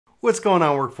What's going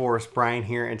on, Workforce? Brian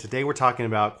here, and today we're talking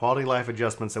about quality of life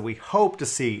adjustments that we hope to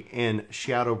see in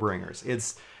Shadowbringers.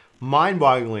 It's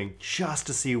mind-boggling just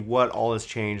to see what all has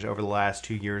changed over the last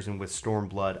 2 years and with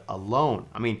Stormblood alone.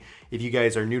 I mean, if you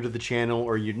guys are new to the channel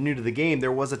or you're new to the game,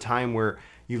 there was a time where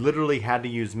you literally had to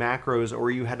use macros or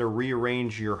you had to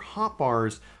rearrange your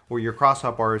hotbars or your cross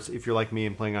hotbars if you're like me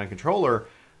and playing on controller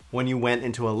when you went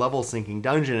into a level syncing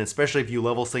dungeon, especially if you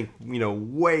level sync,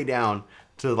 way down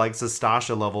to like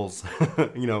Sastasha levels,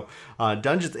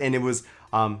 dungeons, and it was,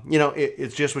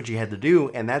 it's just what you had to do,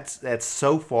 and that's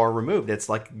so far removed. It's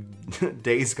like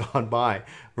days gone by.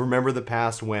 Remember the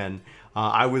past when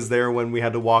I was there when we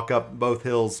had to walk up both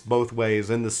hills both ways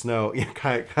in the snow,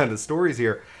 kind of stories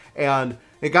here, and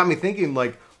it got me thinking,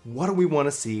 like, what do we want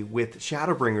to see with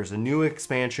Shadowbringers? A new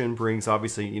expansion brings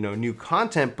obviously, new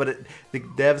content, but the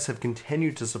devs have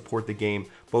continued to support the game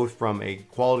both from a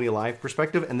quality of life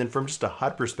perspective and then from just a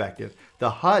HUD perspective. The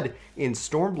HUD in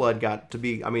Stormblood got to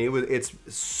be, it's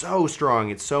so strong.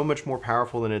 It's so much more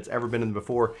powerful than it's ever been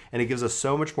before, and it gives us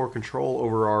so much more control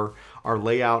over our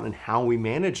layout and how we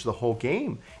manage the whole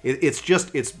game.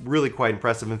 It's really quite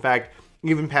impressive. In fact,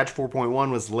 even patch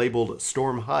 4.1 was labeled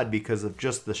Storm HUD because of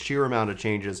just the sheer amount of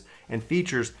changes and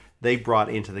features they brought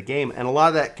into the game. And a lot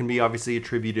of that can be obviously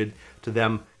attributed to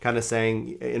them kind of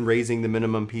saying and raising the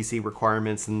minimum PC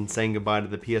requirements and saying goodbye to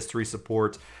the PS3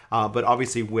 support. But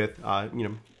obviously with,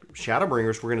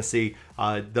 Shadowbringers, we're going to see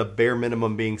the bare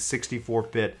minimum being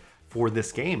 64-bit for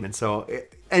this game. And so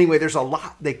anyway, there's a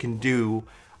lot they can do.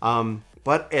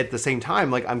 But at the same time,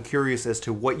 like, I'm curious as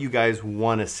to what you guys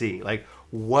want to see. Like,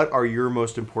 what are your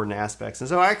most important aspects? And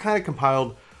so I kind of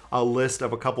compiled a list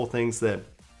of a couple things that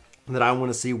I want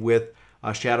to see with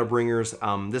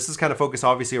Shadowbringers. This is kind of focused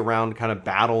obviously around kind of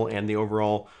battle and the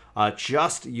overall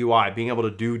just UI, being able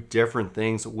to do different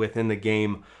things within the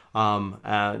game.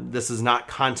 This is not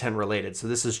content related, so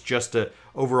this is just to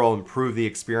overall improve the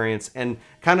experience, and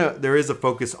kind of there is a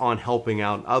focus on helping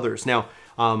out others. Now,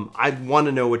 I want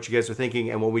to know what you guys are thinking,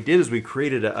 and what we did is we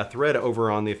created a thread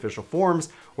over on the official forums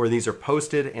where these are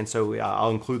posted, and so I'll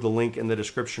include the link in the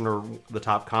description or the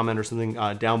top comment or something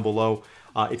down below.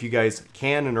 If you guys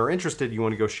can and are interested, you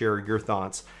want to go share your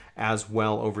thoughts as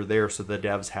well over there so the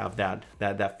devs have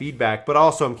that feedback. But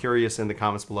also I'm curious in the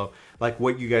comments below, like,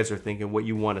 what you guys are thinking, what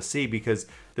you want to see, because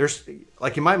there's,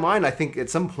 like, in my mind, I think at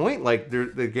some point, like,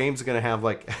 the game's going to have,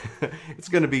 like, it's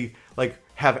going to be like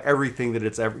have everything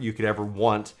that you could ever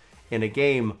want in a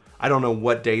game. I don't know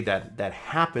what day that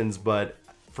happens, but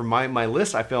for my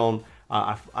list, I found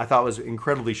I thought was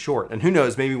incredibly short. And who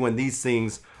knows, maybe when these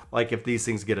things, like, if these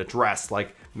things get addressed,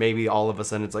 like, maybe all of a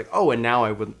sudden it's like, oh, and now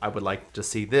I would like to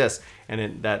see this,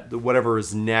 and that whatever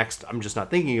is next, I'm just not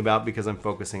thinking about because I'm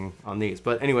focusing on these.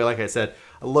 But anyway, like I said,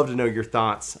 I'd love to know your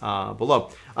thoughts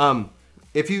below.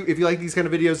 If you like these kind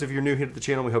of videos, if you're new here to the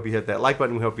channel, we hope you hit that like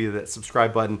button, we hope you hit that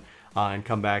subscribe button, and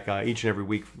come back each and every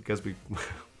week because we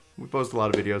post a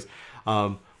lot of videos.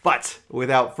 But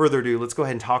without further ado, let's go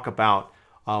ahead and talk about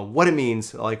what it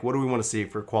means, like, what do we want to see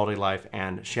for quality of life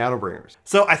and Shadowbringers.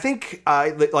 So I think,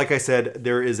 like I said,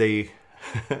 there is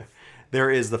there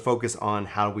is the focus on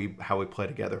how we play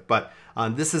together. But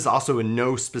this is also in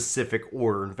no specific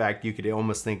order. In fact, you could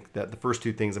almost think that the first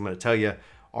two things I'm going to tell you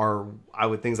are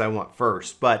things I want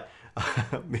first. But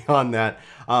beyond that,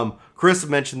 Chris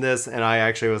mentioned this, and I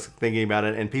actually was thinking about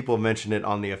it, and people have mentioned it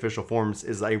on the official forums,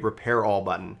 is a repair all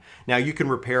button. Now, you can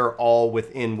repair all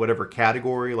within whatever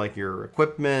category, like your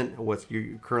equipment, what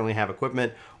you currently have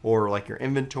equipment, or like your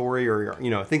inventory, or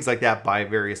your, things like that by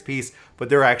various piece. But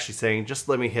they're actually saying, just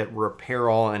let me hit repair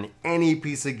all, and any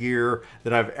piece of gear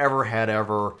that I've ever had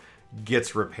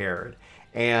gets repaired.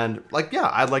 And, like, yeah,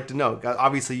 I'd like to know.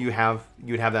 Obviously, you'd have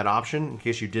that option in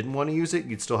case you didn't want to use it.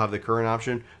 You'd still have the current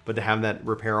option, but to have that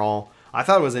repair all, I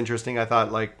thought it was interesting. I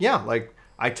thought, like, yeah, like,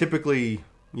 I typically,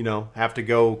 have to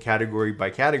go category by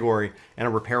category, and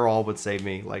a repair all would save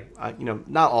me, like,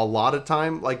 not a lot of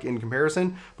time, like, in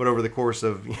comparison, but over the course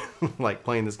of, like,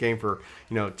 playing this game for,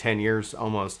 10 years,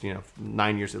 almost,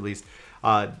 9 years at least.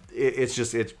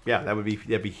 That'd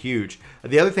be huge.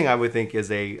 The other thing I would think is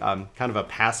a kind of a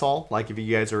pass all, like if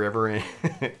you guys are ever in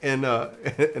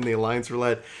the Alliance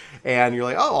Roulette and you're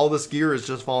like, oh, all this gear is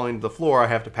just falling to the floor, I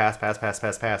have to pass,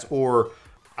 or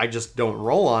I just don't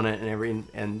roll on it,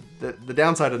 and the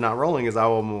downside of not rolling is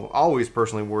I'm always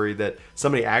personally worried that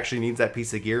somebody actually needs that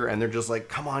piece of gear and they're just like,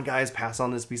 come on guys, pass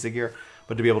on this piece of gear.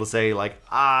 But to be able to say, like,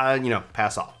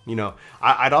 pass off,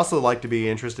 I'd also like to be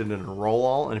interested in a roll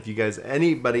all. And if you guys,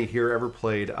 anybody here ever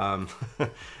played Warhammer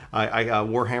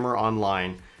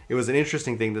Online, it was an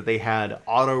interesting thing that they had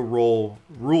auto roll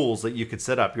rules that you could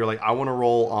set up. You're like, I want to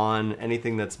roll on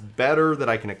anything that's better that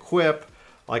I can equip,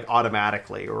 like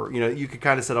automatically, or you could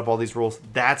kind of set up all these rules.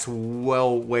 That's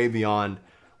way beyond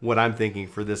what I'm thinking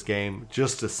for this game.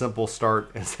 Just a simple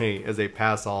start as a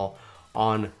pass all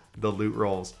on the loot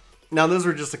rolls. Now those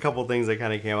are just a couple things that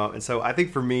kind of came up, and so I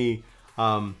think for me,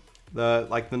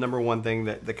 the number one thing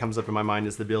that comes up in my mind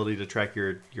is the ability to track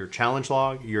your challenge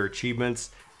log, your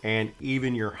achievements, and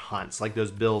even your hunts, like those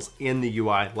bills in the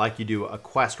UI, like you do a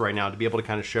quest right now, to be able to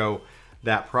kind of show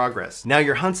that progress. Now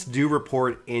your hunts do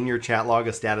report in your chat log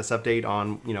a status update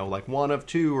on, like 1 of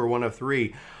 2 or 1 of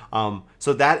 3.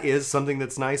 So that is something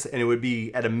that's nice, and it would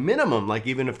be at a minimum, like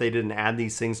even if they didn't add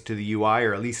these things to the UI,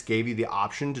 or at least gave you the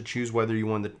option to choose whether you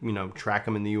want to, track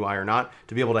them in the UI or not,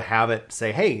 to be able to have it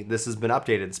say, hey, this has been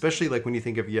updated. Especially like when you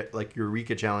think of like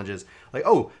Eureka challenges, like,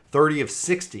 oh, 30 of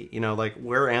 60, like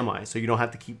where am I? So you don't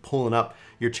have to keep pulling up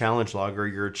your challenge log or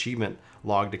your achievement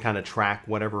log to kind of track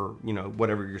whatever,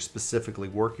 whatever you're specifically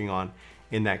working on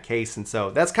in that case. And so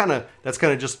that's kind of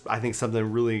just, I think,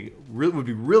 something really would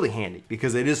be really handy,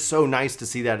 because it is so nice to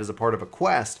see that as a part of a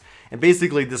quest. And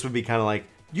basically this would be kind of like,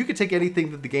 you could take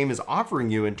anything that the game is offering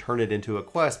you and turn it into a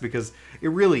quest, because it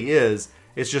really is.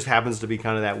 It just happens to be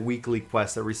kind of that weekly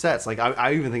quest that resets. Like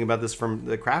I even think about this from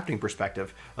the crafting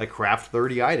perspective, like craft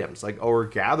 30 items, like, or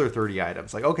gather 30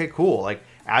 items. Like, okay, cool. Like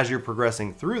as you're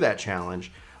progressing through that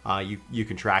challenge, you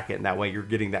can track it, and that way you're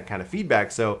getting that kind of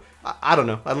feedback. So I don't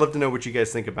know. I'd love to know what you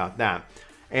guys think about that.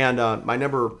 And my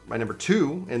number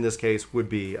 2 in this case would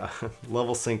be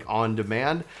level sync on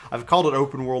demand. I've called it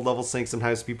open world level sync.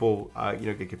 Sometimes people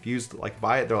get confused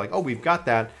by it. They're like, oh, we've got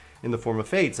that in the form of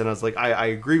fates, and I was like, I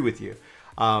agree with you.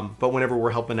 But whenever we're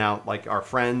helping out like our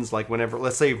friends, like whenever,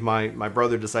 let's say if my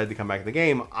brother decided to come back in the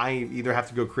game, I either have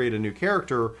to go create a new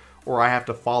character, or I have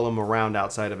to follow him around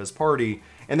outside of his party.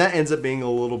 And that ends up being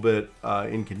a little bit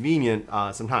inconvenient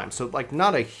sometimes. So like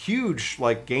not a huge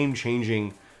like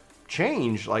game-changing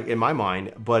change like in my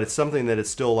mind, but it's something that it's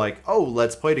still like, oh,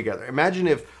 let's play together. Imagine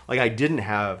if like I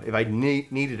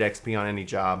needed XP on any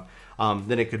job,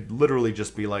 then it could literally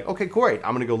just be like, okay, great,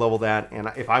 I'm gonna go level that, and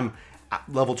if I'm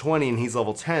level 20 and he's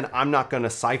level 10, I'm not gonna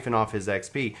siphon off his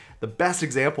XP. The best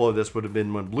example of this would have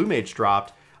been when Blue Mage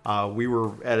dropped. We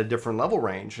were at a different level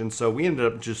range, and so we ended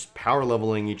up just power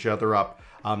leveling each other up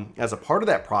as a part of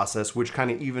that process, which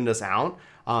kind of evened us out.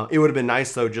 It would have been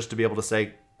nice though just to be able to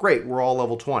say, great, we're all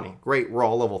level 20. Great, we're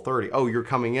all level 30. Oh, you're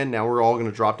coming in now. We're all going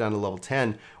to drop down to level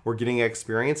 10. We're getting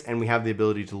experience, and we have the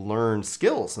ability to learn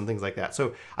skills and things like that.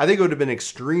 So I think it would have been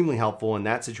extremely helpful in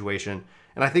that situation.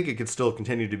 And I think it could still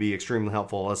continue to be extremely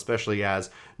helpful, especially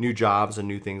as new jobs and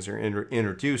new things are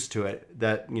introduced to it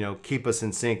that, keep us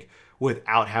in sync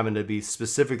without having to be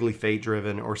specifically fate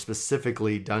driven or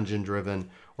specifically dungeon driven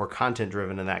or content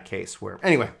driven in that case. Where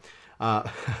anyway,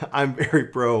 I'm very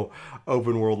pro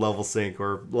open world level sync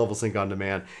or level sync on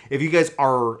demand. If you guys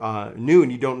are new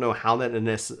and you don't know how that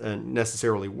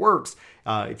necessarily works,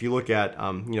 if you look at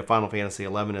Final Fantasy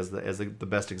XI as the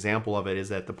best example of it, is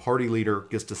that the party leader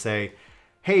gets to say,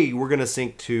 hey, we're going to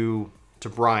sync to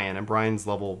Brian, and Brian's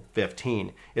level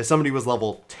 15. If somebody was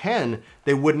level 10,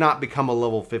 they would not become a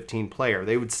level 15 player.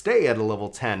 They would stay at a level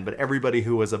 10, but everybody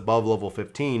who was above level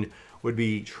 15 would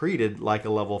be treated like a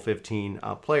level 15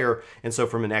 player. And so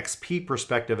from an XP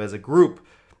perspective as a group,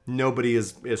 nobody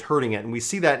is hurting it. And we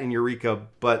see that in Eureka,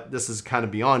 but this is kind of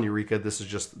beyond Eureka. This is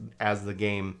just as the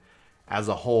game as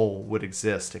a whole would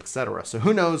exist, etc. So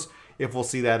who knows if we'll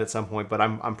see that at some point, but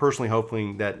I'm personally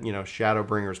hoping that,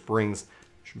 Shadowbringers brings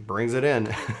it in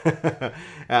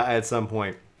at some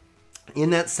point.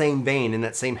 In that same vein, in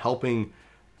that same helping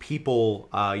people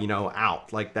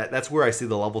out, like that's where I see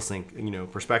the level sync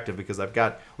perspective, because I've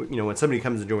got when somebody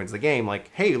comes and joins the game, like,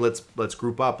 hey, let's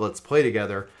group up, let's play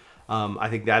together. I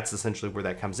think that's essentially where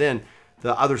that comes in.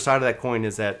 The other side of that coin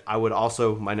is that I would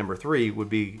also, my number 3 would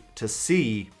be to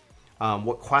see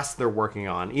what quests they're working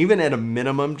on, even at a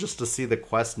minimum, just to see the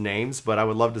quest names. But I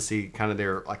would love to see kind of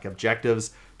their like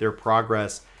objectives, their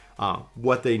progress,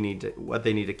 what they need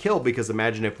to kill. Because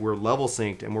imagine if we're level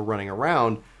synced and we're running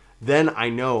around, then I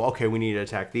know, okay, we need to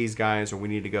attack these guys, or we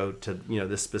need to go to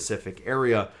this specific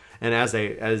area. And as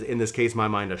in this case, my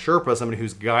mind, a Sherpa, somebody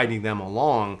who's guiding them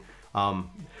along.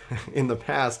 In the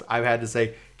past, I've had to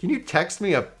say, can you text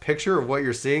me a picture of what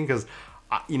you're seeing? Because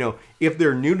if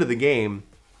they're new to the game,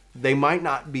 they might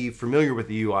not be familiar with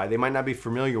the UI. They might not be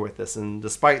familiar with this. And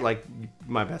despite like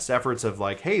my best efforts of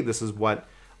like, hey, this is what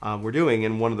we're doing.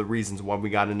 And one of the reasons why we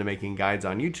got into making guides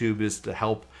on YouTube is to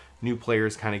help new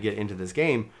players kind of get into this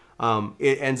game,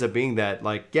 it ends up being that,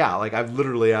 like, yeah, like I've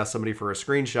literally asked somebody for a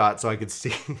screenshot so I could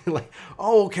see, like,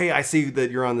 oh, okay, I see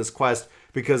that you're on this quest,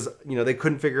 because, you know, they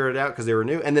couldn't figure it out because they were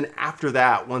new. And then after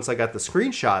that, once I got the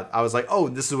screenshot, I was like, oh,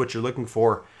 this is what you're looking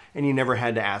for. And you never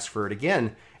had to ask for it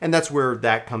again. And that's where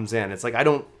that comes in. It's like, I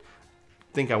don't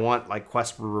think I want like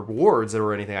quest rewards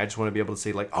or anything. I just want to be able to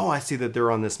say like, oh, I see that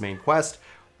they're on this main quest.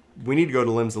 We need to go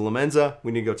to Limbs of Lamenza.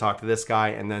 We need to go talk to this guy.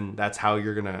 And then that's how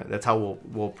that's how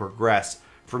we'll progress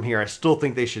from here. I still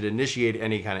think they should initiate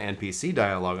any kind of NPC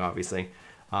dialogue, obviously.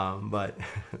 But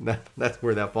that's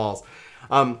where that falls.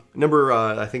 I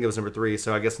think it was number 3.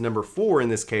 So I guess number 4 in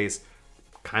this case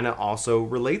kind of also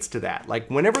relates to that. Like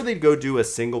whenever they go do a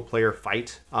single player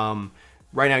fight,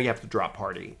 right now you have to drop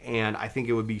party. And I think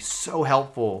it would be so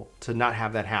helpful to not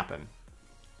have that happen.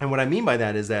 And what I mean by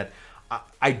that is that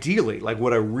ideally, like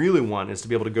what I really want is to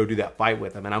be able to go do that fight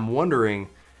with them. And I'm wondering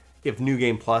if New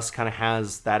Game Plus kind of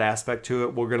has that aspect to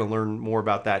it. We're going to learn more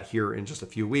about that here in just a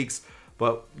few weeks.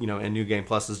 But, you know, and New Game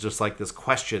Plus is just like this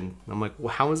question. I'm like,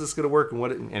 well, how is this going to work? And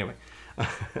what, anyway.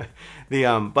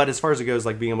 But as far as it goes,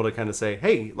 like being able to kind of say,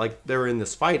 hey, like they're in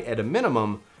this fight at a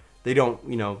minimum, they don't,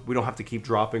 you know, we don't have to keep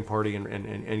dropping party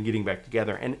and getting back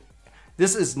together. And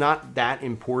this is not that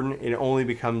important. It only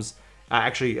becomes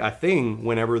actually a thing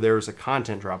whenever there's a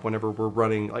content drop, whenever we're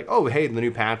running like, oh, hey, the new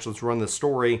patch, let's run the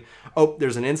story. Oh,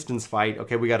 there's an instance fight.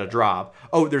 Okay, we got to drop.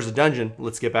 Oh, there's a dungeon.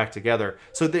 Let's get back together.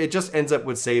 So it just ends up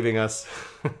with saving us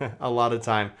a lot of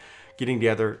time getting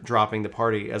together, dropping the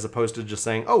party, as opposed to just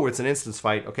saying, oh, it's an instance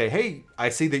fight. Okay, hey, I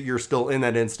see that you're still in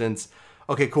that instance.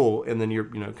 Okay, cool. And then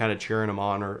you're, you know, kind of cheering them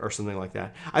on or something like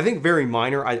that. I think very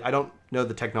minor. I don't know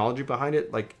the technology behind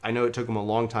it. Like, I know it took them a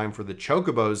long time for the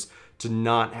chocobos to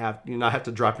not have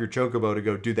to drop your chocobo to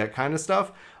go do that kind of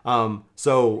stuff.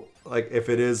 So like if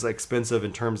it is expensive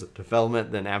in terms of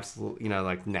development, then absolutely, you know,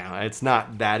 like no, it's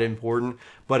not that important.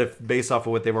 But if based off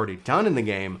of what they've already done in the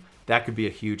game, that could be a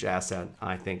huge asset,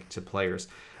 I think, to players.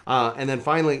 And then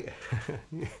finally,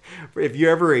 if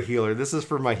you're ever a healer, this is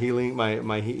for my healing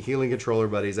controller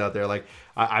buddies out there. Like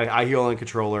I heal on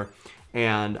controller,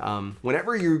 and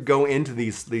whenever you go into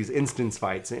these instance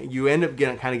fights, you end up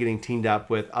kind of getting teamed up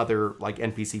with other like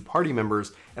NPC party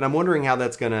members. And I'm wondering how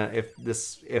that's gonna,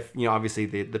 if you know, obviously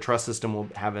the trust system will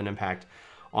have an impact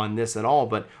on this at all.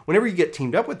 But whenever you get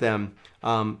teamed up with them,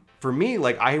 for me,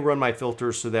 like I run my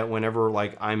filters so that whenever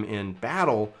like I'm in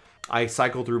battle, I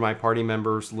cycle through my party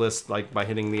members list like by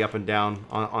hitting the up and down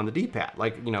on the D-pad,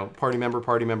 like, you know, party member,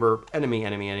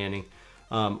 enemy,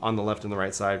 on the left and the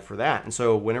right side for that. And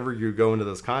so whenever you go into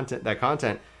this content,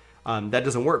 that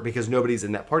doesn't work because nobody's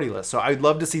in that party list. So I'd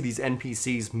love to see these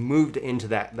NPCs moved into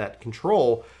that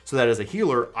control so that as a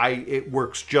healer, it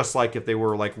works just like if they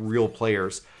were like real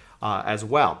players as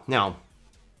well. Now,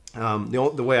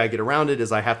 the way I get around it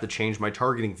is I have to change my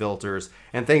targeting filters,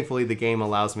 and thankfully the game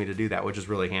allows me to do that, which is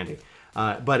really handy.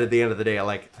 But at the end of the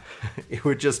day, it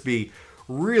would just be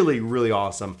really, really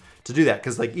awesome to do that,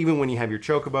 because like even when you have your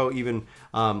chocobo, even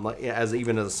as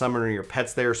a summoner, your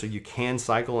pet's there, so you can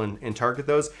cycle and target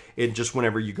those. It just,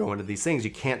 whenever you go into these things,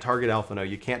 you can't target Alphino,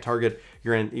 you can't target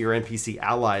your NPC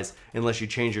allies unless you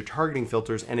change your targeting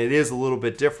filters, and it is a little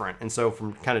bit different. And so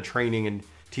from kind of training and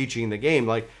teaching the game,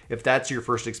 like if that's your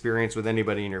first experience with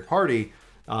anybody in your party,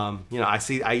 you know,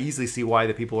 I easily see why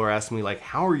the people are asking me like,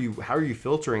 how are you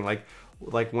filtering? Like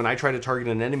when I try to target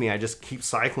an enemy, I just keep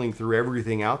cycling through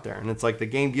everything out there, and it's like the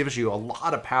game gives you a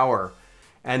lot of power,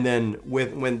 and then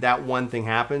when that one thing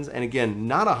happens, and again,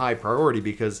 not a high priority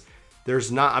because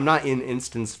I'm not in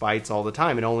instance fights all the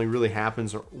time. It only really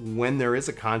happens when there is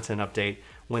a content update,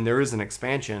 when there is an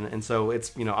expansion. And so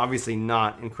it's, you know, obviously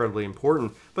not incredibly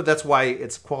important, but that's why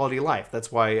it's quality of life.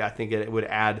 That's why I think it would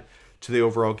add to the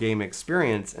overall game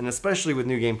experience. And especially with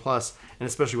New Game Plus, and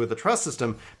especially with the trust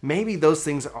system, maybe those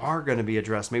things are going to be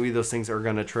addressed. Maybe those things are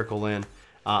going to trickle in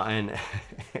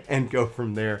and go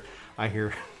from there. I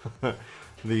hear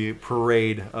the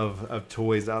parade of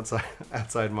toys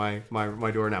outside my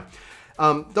door now.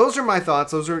 Those are my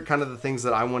thoughts. Those are kind of the things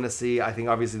that I want to see. I think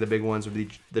obviously the big ones would be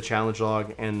the challenge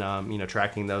log and you know,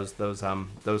 tracking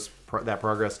that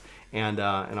progress, and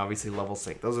obviously level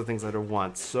sync. Those are things that I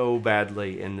want so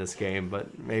badly in this game,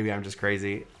 but maybe I'm just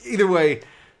crazy. Either way,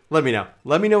 let me know.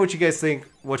 Let me know what you guys think,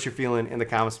 what you're feeling in the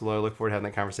comments below. I look forward to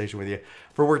having that conversation with you.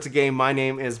 For Work To Game, my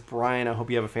name is Brian. I hope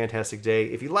you have a fantastic day.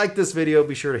 If you like this video,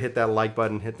 be sure to hit that like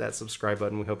button, hit that subscribe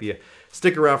button. We hope you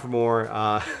stick around for more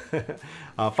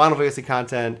Final Fantasy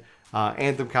content,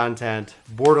 Anthem content,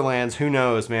 Borderlands. Who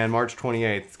knows, man? March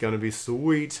 28th. It's going to be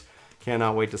sweet.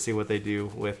 Cannot wait to see what they do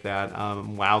with that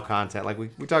WoW content. Like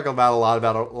we talk about a lot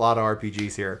of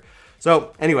RPGs here.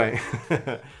 So anyway,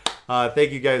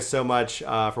 Thank you guys so much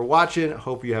for watching.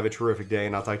 Hope you have a terrific day,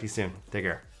 and I'll talk to you soon. Take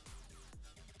care.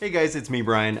 Hey guys, it's me,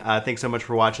 Brian. Thanks so much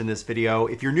for watching this video.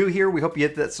 If you're new here, we hope you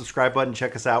hit that subscribe button.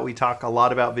 Check us out. We talk a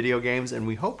lot about video games, and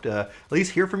we hope to at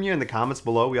least hear from you in the comments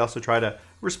below. We also try to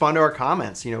respond to our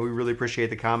comments. You know, we really appreciate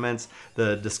the comments,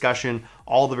 the discussion,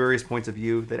 all the various points of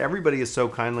view that everybody is so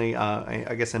kindly,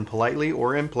 I guess, and politely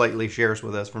or impolitely shares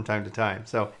with us from time to time.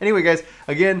 So anyway, guys,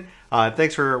 again,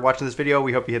 thanks for watching this video.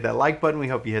 We hope you hit that like button. We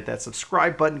hope you hit that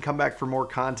subscribe button. Come back for more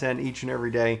content each and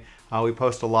every day. We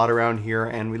post a lot around here,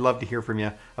 and we'd love to hear from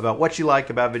you about what you like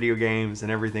about video games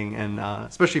and everything, and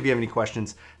especially if you have any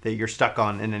questions that you're stuck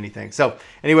on in anything. So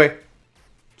anyway,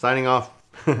 signing off.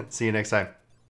 See you next time.